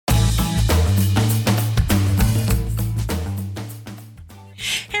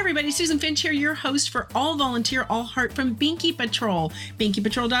everybody, Susan Finch here, your host for All Volunteer, All Heart from Binky Patrol,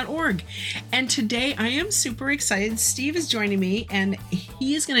 binkypatrol.org. And today I am super excited. Steve is joining me and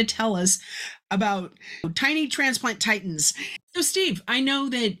he is going to tell us about tiny transplant titans. So Steve, I know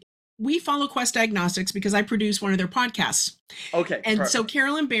that we follow Quest Diagnostics because I produce one of their podcasts. Okay. And perfect. so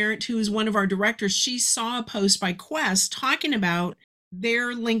Carolyn Barrett, who is one of our directors, she saw a post by Quest talking about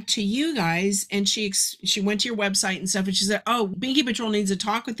their link to you guys, and she went to your website and stuff, and she said, oh, Binky Patrol needs to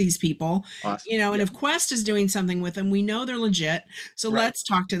talk with these people. Awesome. And if Quest is doing something with them, we know they're legit, so let's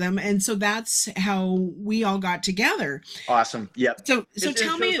talk to them. And so that's how we all got together. Awesome. Yep. So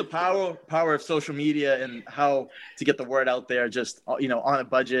tell me the power of social media and how to get the word out there, just, on a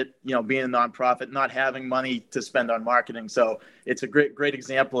budget, being a nonprofit, not having money to spend on marketing. So it's a great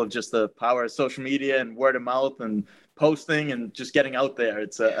example of just the power of social media and word of mouth and posting and just getting out there.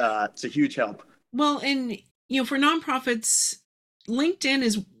 It's a huge help. Well, and for nonprofits,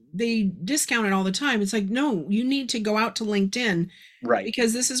 LinkedIn they discount it all the time. It's like, no, you need to go out to LinkedIn, right?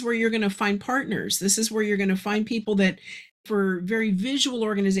 Because this is where you're going to find partners. This is where you're going to find people that, for very visual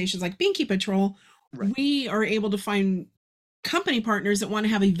organizations like Binky Patrol, we are able to find company partners that want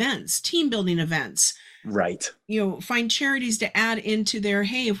to have events, team building events. Right. Find charities to add into their,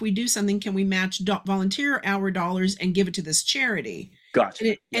 hey, if we do something, can we match volunteer hour dollars and give it to this charity?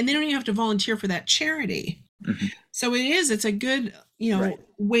 Gotcha. And they don't even have to volunteer for that charity. Mm-hmm. So it's a good,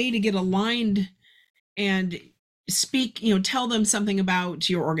 way to get aligned and speak, tell them something about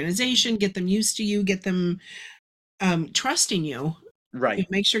your organization, get them used to you, get them trusting you. Right.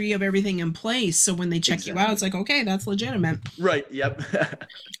 Make sure you have everything in place. So when they check you out, it's like, okay, that's legitimate. Right. Yep.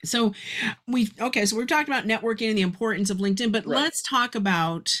 So we've talked about networking and the importance of LinkedIn, but let's talk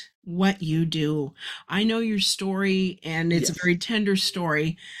about what you do. I know your story, and it's a very tender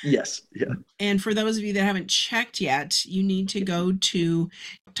story. Yes. Yeah. And for those of you that haven't checked yet, you need to go to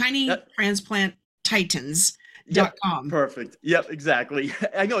tinytransplanttitans.com. Perfect. Yep, exactly.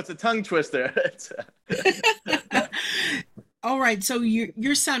 I know it's a tongue twister. All right. So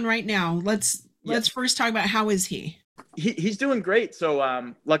your son right now, let's first talk about how is he? He's doing great.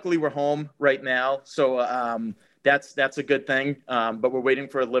 So luckily we're home right now. So that's a good thing. But we're waiting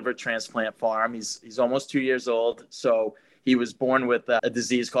for a liver transplant for him. He's almost 2 years old. So he was born with a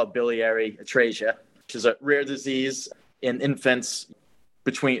disease called biliary atresia, which is a rare disease in infants.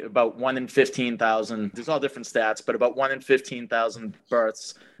 Between about 1 in 15,000, there's all different stats, but about 1 in 15,000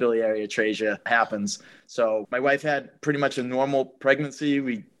 births, biliary atresia happens. So my wife had pretty much a normal pregnancy.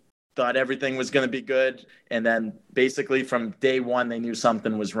 We thought everything was going to be good. And then basically from day one, they knew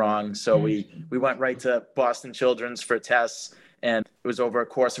something was wrong. So we went right to Boston Children's for tests. And it was over a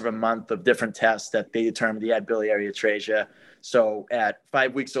course of a month of different tests that they determined he had biliary atresia. So at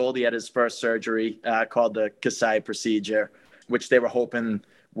 5 weeks old, he had his first surgery called the Kasai procedure, which they were hoping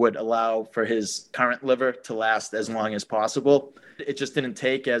would allow for his current liver to last as long as possible. It just didn't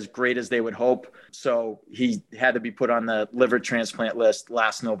take as great as they would hope. So he had to be put on the liver transplant list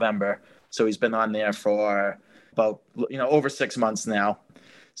last November. So he's been on there for about, over 6 months now.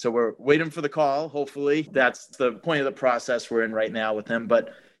 So we're waiting for the call. Hopefully that's the point of the process we're in right now with him.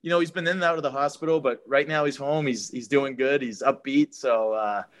 But, he's been in and out of the hospital, but right now he's home. He's doing good. He's upbeat.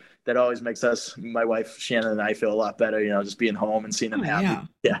 So, that always makes my wife, Shannon, and I feel a lot better, just being home and seeing them happy.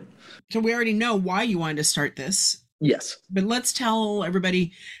 Yeah. So we already know why you wanted to start this. Yes. But let's tell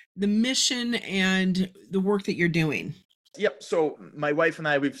everybody the mission and the work that you're doing. Yep. So my wife and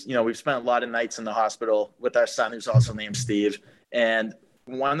I, we've spent a lot of nights in the hospital with our son, who's also named Steve. And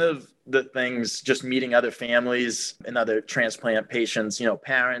one of the things, just meeting other families and other transplant patients,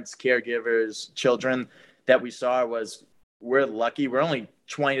 parents, caregivers, children, that we saw was, we're lucky. We're only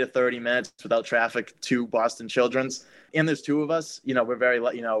 20 to 30 minutes without traffic to Boston Children's. And there's two of us, we're very,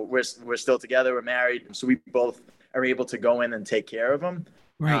 we're still together. We're married. So we both are able to go in and take care of them.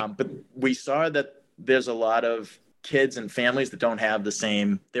 Right. But we saw that there's a lot of kids and families that don't have the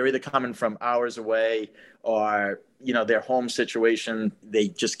same. They're either coming from hours away or, their home situation. They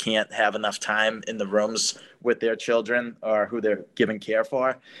just can't have enough time in the rooms with their children or who they're giving care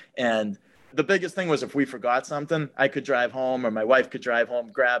for. And the biggest thing was if we forgot something, I could drive home or my wife could drive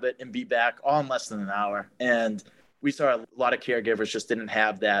home, grab it, and be back all in less than an hour. And we saw a lot of caregivers just didn't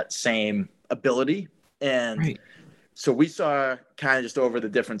have that same ability. And so we saw kind of just over the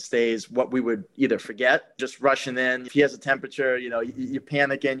different stays what we would either forget, just rushing in. If he has a temperature, you're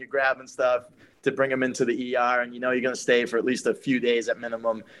panicking, you're grabbing stuff to bring him into the ER, and you're going to stay for at least a few days at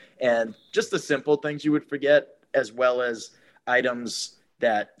minimum. And just the simple things you would forget, as well as items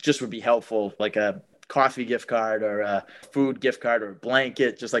that just would be helpful, like a coffee gift card or a food gift card or a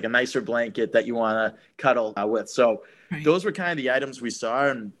blanket, just like a nicer blanket that you want to cuddle with. So those were kind of the items we saw.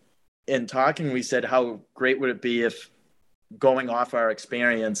 And in talking, we said, how great would it be if, going off our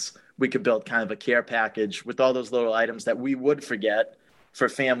experience, we could build kind of a care package with all those little items that we would forget for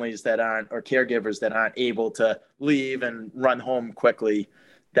families that aren't, or caregivers that aren't able to leave and run home quickly,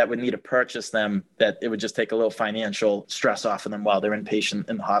 that would need to purchase them, that it would just take a little financial stress off of them while they're inpatient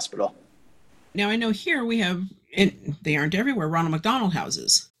in the hospital. Now, I know here we have, and they aren't everywhere, Ronald McDonald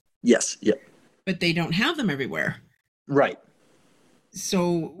houses. Yes. Yep. But they don't have them everywhere. Right.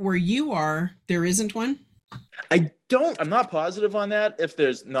 So where you are, there isn't one? I'm not positive on that if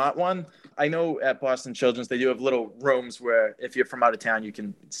there's not one. I know at Boston Children's, they do have little rooms where if you're from out of town, you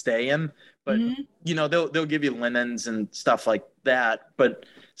can stay in, but they'll give you linens and stuff like that. But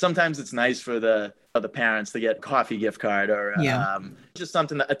sometimes it's nice for the parents to get a coffee gift card or just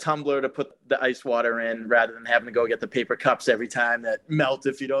something, a tumbler to put the ice water in, rather than having to go get the paper cups every time that melt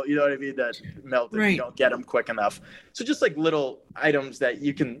if you don't, you know what I mean? That melt if you don't get them quick enough. So just like little items that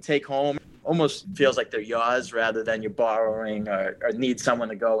you can take home, almost feels like they're yours rather than you're borrowing or need someone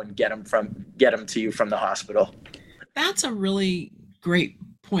to go and get them to you from the hospital. That's a really great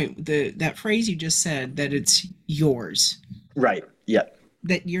point. That phrase you just said, that it's yours. Right. Yep.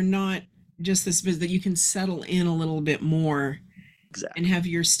 That you're not just this, that you can settle in a little bit more. Exactly. And have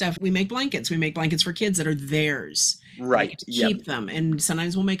your stuff. We make blankets for kids that are theirs. Right. Keep them. And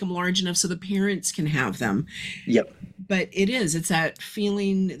sometimes we'll make them large enough so the parents can have them. Yep. But it's that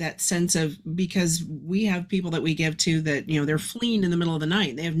feeling, that sense of, because we have people that we give to that, they're fleeing in the middle of the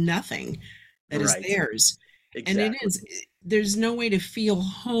night. They have nothing that is theirs. Exactly. And there's no way to feel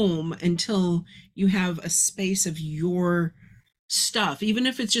home until you have a space of your stuff, even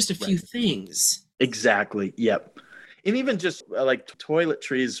if it's just a few things. Exactly. Yep. And even just like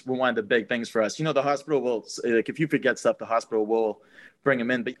toiletries were one of the big things for us. The hospital will, like, if you forget stuff, the hospital will bring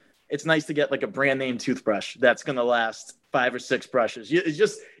them in. But it's nice to get like a brand name toothbrush that's going to last 5 or 6 brushes. It's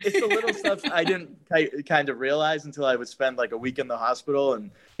the little stuff I didn't kind of realize until I would spend like a week in the hospital,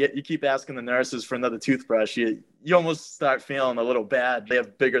 and you keep asking the nurses for another toothbrush. You almost start feeling a little bad. They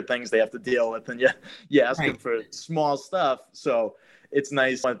have bigger things they have to deal with, and you ask them for small stuff. So it's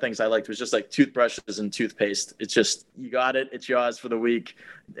nice. One of the things I liked was just like toothbrushes and toothpaste. It's just, you got it, it's yours for the week.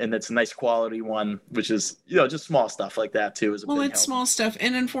 And it's a nice quality one, which is, just small stuff like that too. Is a big help. Small stuff.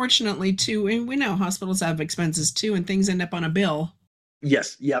 And unfortunately too, and we know hospitals have expenses too, and things end up on a bill.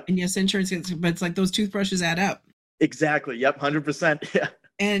 Yes. Yep. And yes, insurance, but it's like those toothbrushes add up. Exactly. Yep. 100%. Yeah.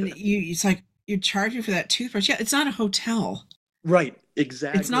 And it's like, you're charging for that toothbrush. Yeah. It's not a hotel. Right.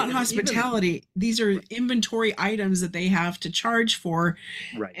 Exactly. It's not hospitality. These are inventory items that they have to charge for.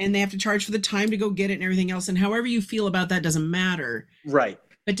 Right. And they have to charge for the time to go get it and everything else. And however you feel about that doesn't matter. Right.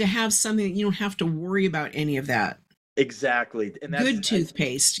 But to have something that you don't have to worry about any of that. Exactly. And that's good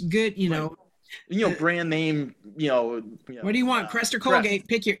toothpaste. Good, brand name, what do you want? Crest or Colgate?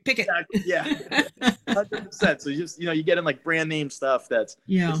 Pick it. Exactly. Yeah. 100%. So just, you get in like brand name stuff that's,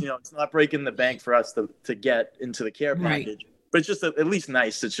 it's not breaking the bank for us to get into the care package. Right. But it's just at least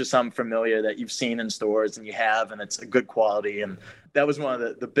nice. It's just something familiar that you've seen in stores and and it's a good quality. And that was one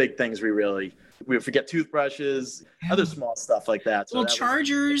of the big things we would forget: toothbrushes, other small stuff like that. So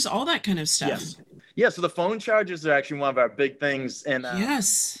chargers, all that kind of stuff. Yes. Yeah. So the phone chargers are actually one of our big things. And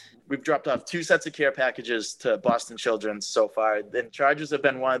we've dropped off 2 sets of care packages to Boston Children's so far. And chargers have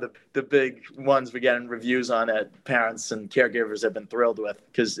been one of the big ones we're getting reviews on that parents and caregivers have been thrilled with,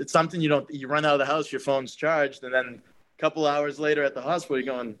 because it's something you run out of the house, your phone's charged, and then couple hours later at the hospital, you're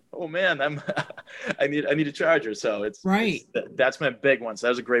going, oh man, I need a charger. So that's my big one. So that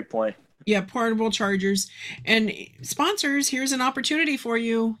was a great point. Yeah, portable chargers. And sponsors, here's an opportunity for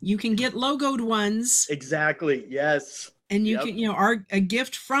you. You can get logoed ones. Exactly. Yes. And you can, a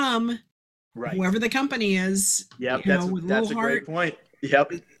gift from whoever the company is. Yep. That's a great point.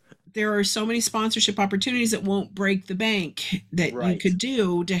 Yep. There are so many sponsorship opportunities that won't break the bank that you could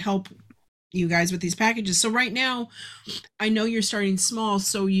do to help you guys with these packages. So right now, I know you're starting small.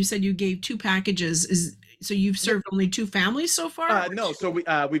 So you said you gave 2 packages. So you've served only 2 families so far? No. So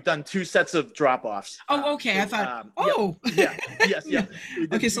we've done 2 sets of drop-offs. Oh, okay. I thought, Yes.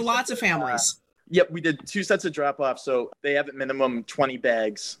 Okay. So lots of families. Yep. We did 2 sets of drop-offs. So they have at minimum 20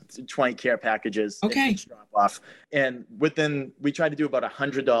 bags, 20 care packages. Okay. Drop-off. And we try to do about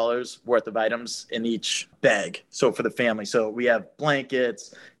 $100 worth of items in each bag. So for the family. So we have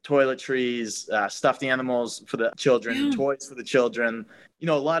blankets, toiletries, stuffed animals for the children, toys for the children,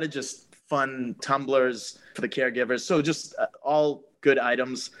 a lot of just fun tumblers for the caregivers. So just all good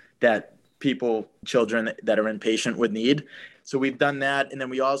items that children that are inpatient would need. So we've done that. And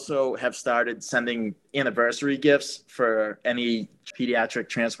then we also have started sending anniversary gifts for any pediatric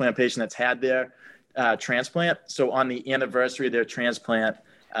transplant patient that's had their transplant. So on the anniversary of their transplant,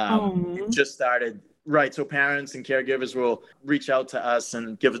 It Oh, just started. Right. So parents and caregivers will reach out to us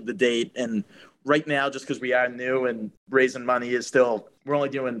and give it the date. And right now, just because we are new and raising money is still, we're only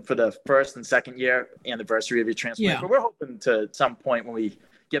doing for the first and second year anniversary of your transplant. yeah. But we're hoping to at some point when we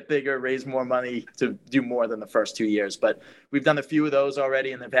get bigger, raise more money to do more than the first 2 years. But we've done a few of those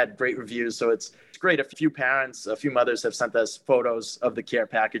already and they've had great reviews. So it's great. A few parents, a few mothers have sent us photos of the care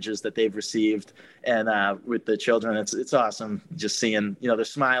packages that they've received. And with the children, it's awesome just seeing, they're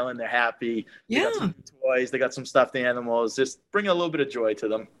smiling, they're happy. They got Yeah. some toys, they got some stuffed animals, just bring a little bit of joy to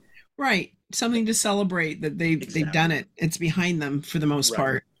them. Right. Something to celebrate that they've done Exactly. it. It's behind them for the most Right.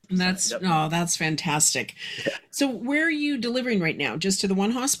 part. And Yep. that's fantastic. Yeah. So where are you delivering right now? Just to the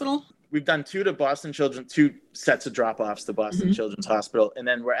one hospital? We've done two sets of drop-offs to Boston Hmm. Children's Hospital. And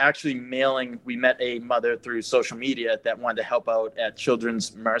then we're actually we met a mother through social media that wanted to help out at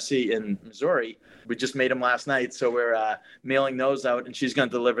Children's Mercy in Missouri. We just made them last night. So we're mailing those out and she's going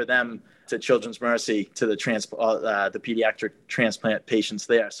to deliver them to Children's Mercy to the pediatric transplant patients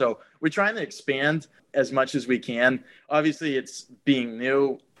there. So we're trying to expand as much as we can. Obviously it's being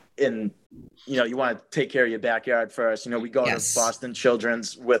new and you want to take care of your backyard first. We go Yes. to Boston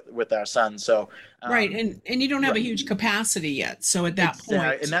Children's with our son. So Right. And you don't have a huge capacity yet. So at that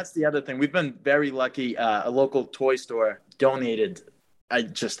point. and that's the other thing. We've been very lucky. A local toy store donated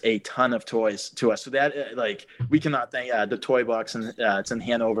just a ton of toys to us. So that we cannot thank the Toy Box, and it's in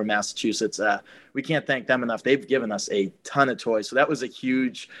Hanover, Massachusetts. We can't thank them enough. They've given us a ton of toys. So that was a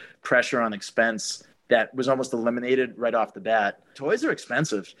huge pressure on expense that was almost eliminated right off the bat. Toys are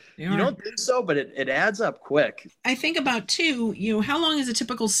expensive. You don't think so, but it adds up quick. I think about too, how long is a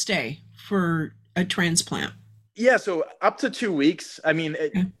typical stay for a transplant? Yeah, so up to 2 weeks. I mean,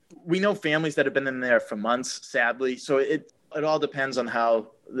 we know families that have been in there for months, sadly. So it all depends on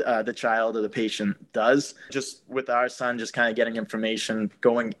how the child or the patient does. Just with our son, just kind of getting information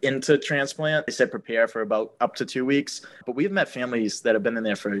going into transplant. They said prepare for about up to 2 weeks. But we've met families that have been in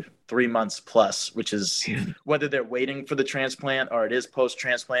there for 3 months plus, which is whether they're waiting for the transplant or it is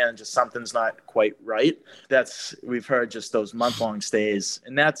post-transplant and just something's not quite right. We've heard just those month-long stays.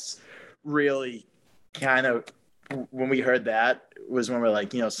 And that's really kind of, when we heard that was when we're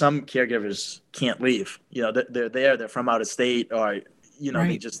like, some caregivers can't leave. They're there, they're from out of state, or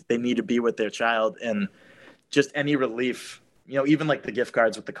Right. they need to be with their child, and just any relief, even like the gift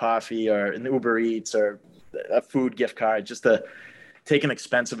cards with the coffee or an Uber Eats or a food gift card, just to take an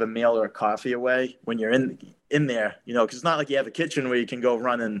expense of a meal or a coffee away when you're in there, because it's not like you have a kitchen where you can go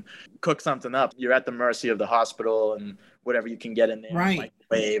run and cook something up. You're at the mercy of the hospital and whatever you can get in there, Right.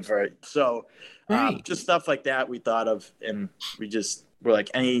 microwave or so. Right. Just stuff like that we thought of, and we're like,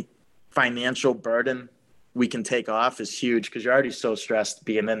 any financial burden we can take off is huge because you're already so stressed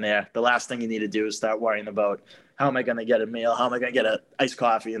being in there. The last thing you need to do is start worrying about how am I going to get a meal? How am I going to get an iced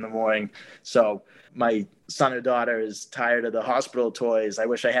coffee in the morning? So my son or daughter is tired of the hospital toys. I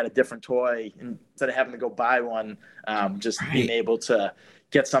wish I had a different toy instead of having to go buy one. Being able to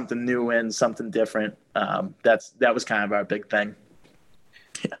get something new in, something different. That was kind of our big thing.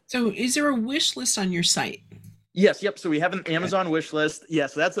 Yeah. So is there a wish list on your site? Yes. Yep. So we have an Amazon wish list. Yeah.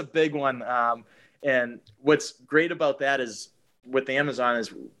 So that's a big one. And what's great about that is with Amazon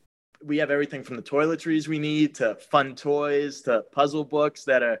is we have everything from the toiletries we need to fun toys to puzzle books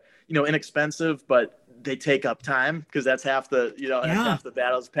that are, inexpensive, but they take up time because that's half the, that's half the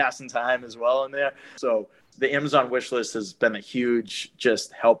battle is passing time as well in there. So the Amazon wish list has been a huge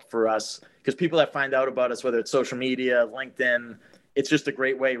just help for us because people that find out about us, whether it's social media, LinkedIn, it's just a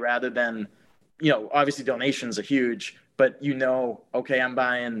great way rather than, obviously donations are huge, but okay, I'm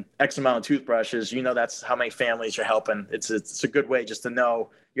buying X amount of toothbrushes. That's how many families you're helping. It's a good way just to know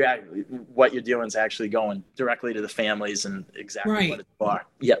what you're doing is actually going directly to the families and exactly what it's for.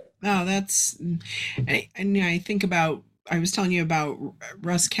 Yep. Oh, I think about, I was telling you about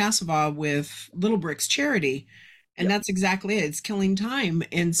Russ Cassava with Little Bricks Charity, and that's exactly it. It's killing time.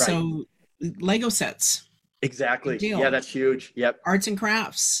 And so Lego sets. Exactly. Yeah, that's huge. Yep. Arts and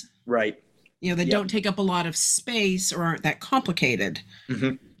crafts. Right. That don't take up a lot of space or aren't that complicated.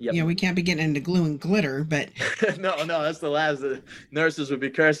 Mm-hmm. Yep. We can't be getting into glue and glitter, but no, that's the last. The nurses would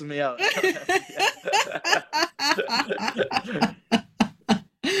be cursing me out.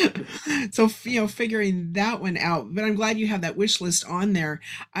 So, figuring that one out, but I'm glad you have that wish list on there.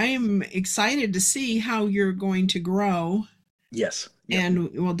 I am excited to see how you're going to grow. Yes. Yep. And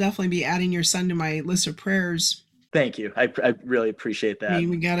we'll definitely be adding your son to my list of prayers. Thank you. I really appreciate that. I mean,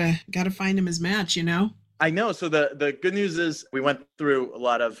 we gotta find him his match, I know. So the good news is we went through a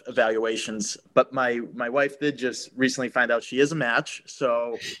lot of evaluations, but my wife did just recently find out she is a match.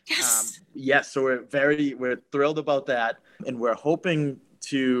 So yes. So we're thrilled about that, and we're hoping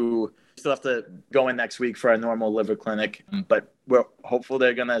to still have to go in next week for our normal liver clinic, but we're hopeful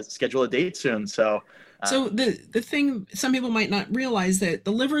they're going to schedule a date soon. So the thing some people might not realize that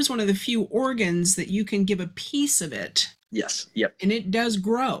the liver is one of the few organs that you can give a piece of it. Yes. Yep. And it does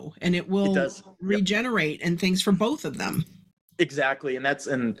grow and it will regenerate and things for both of them. Exactly.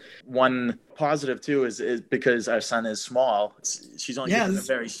 And one positive too is because our son is small. She's only getting a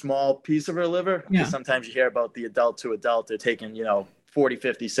very small piece of her liver. Yeah. Sometimes you hear about the adult to adult, they're taking, 40,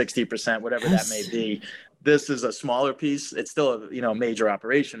 50, 60%, whatever that may be. This is a smaller piece. It's still a major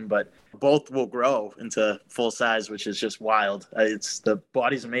operation, but both will grow into full size, which is just wild. The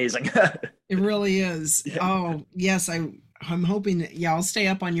body's amazing. It really is. Yeah. Oh, yes. I'm hoping that, I'll stay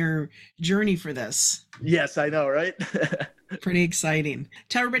up on your journey for this. Yes, I know, right? Pretty exciting.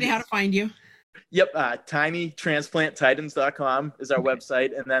 Tell everybody how to find you. Yep. TinyTransplantTitans.com is our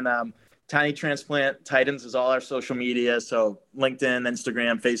website. And then Tiny Transplant Titans is all our social media. So LinkedIn,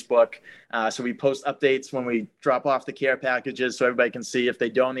 Instagram, Facebook. So we post updates when we drop off the care packages so everybody can see if they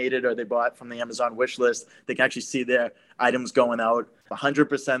donated or they bought from the Amazon wish list. They can actually see their items going out.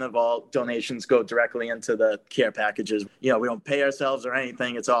 100% of all donations go directly into the care packages. We don't pay ourselves or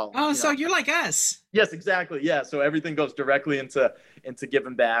anything. It's all. Oh, so you're like us. Yes, exactly. Yeah. So everything goes directly into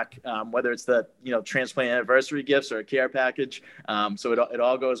giving back, whether it's the, transplant anniversary gifts or a care package. So it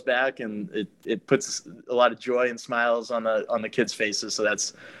all goes back, and it puts a lot of joy and smiles on the kids' faces. So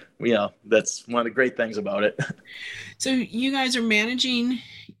that's one of the great things about it. So you guys are managing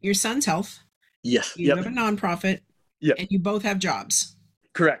your son's health. Yes. You have a nonprofit. Yep. And you both have jobs.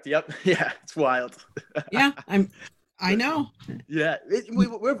 Correct. Yep. Yeah. It's wild. Yeah. I know. Yeah.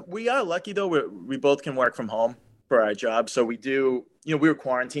 We are lucky though. We both can work from home for our job. So we do, we were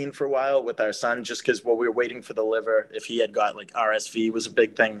quarantined for a while with our son just because we were waiting for the liver. If he had got like RSV was a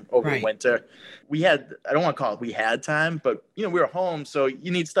big thing over the winter. I don't want to call it, we had time, but we were home. So you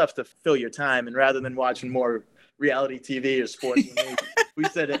need stuff to fill your time. And rather than watching more reality TV or sports, we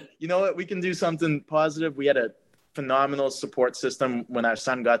said, you know what, we can do something positive. We had a phenomenal support system when our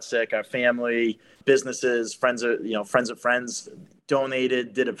son got sick. Our family, businesses, friends of friends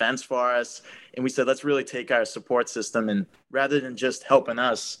donated, did events for us. And we said, let's really take our support system, and rather than just helping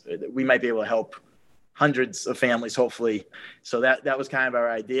us, we might be able to help hundreds of families, hopefully. So that was kind of our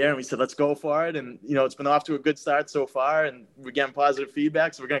idea. And we said, let's go for it. And, it's been off to a good start so far, and we're getting positive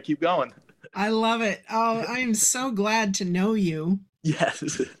feedback. So we're going to keep going. I love it. Oh, I'm so glad to know you. Yes.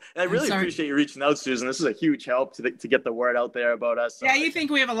 And I really appreciate you reaching out, Susan. This is a huge help to get the word out there about us. Yeah, you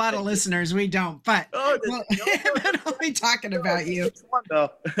think we have a lot of listeners. We don't, but I'm only talking about you. It's fun, though.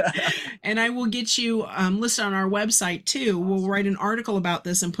 And I will get you listed on our website, too. We'll write an article about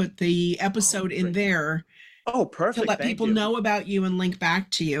this and put the episode in there. Oh, perfect. To let people know about you and link back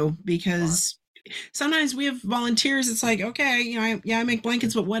to you, because sometimes we have volunteers. It's like, okay, I make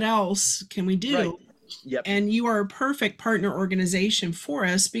blankets, but what else can we do? Right. Yep. And you are a perfect partner organization for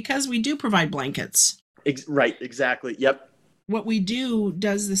us because we do provide blankets. Right. Exactly. Yep. What we do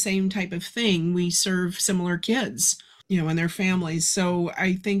does the same type of thing. We serve similar kids, and their families. So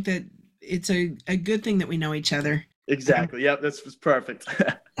I think that it's a good thing that we know each other. Exactly. Yep. That's perfect.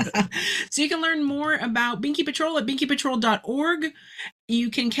 So you can learn more about Binky Patrol at binkypatrol.org.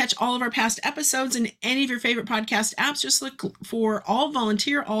 You can catch all of our past episodes in any of your favorite podcast apps. Just look for All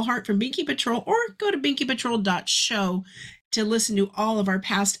Volunteer, All Heart from Binky Patrol, or go to binkypatrol.show to listen to all of our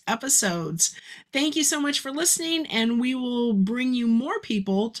past episodes. Thank you so much for listening, and we will bring you more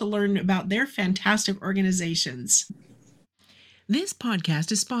people to learn about their fantastic organizations. This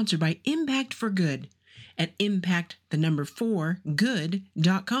podcast is sponsored by Impact for Good at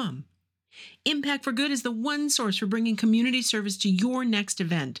impact4good.com. Impact for Good is the one source for bringing community service to your next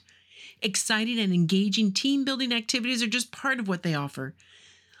event. Exciting and engaging team-building activities are just part of what they offer.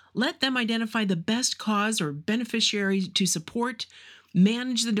 Let them identify the best cause or beneficiary to support,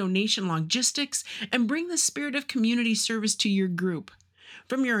 manage the donation logistics, and bring the spirit of community service to your group.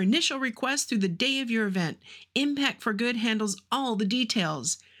 From your initial request through the day of your event, Impact for Good handles all the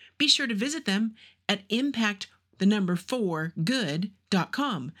details. Be sure to visit them at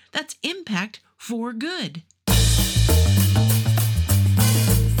impact4good.com. That's Impact for Good.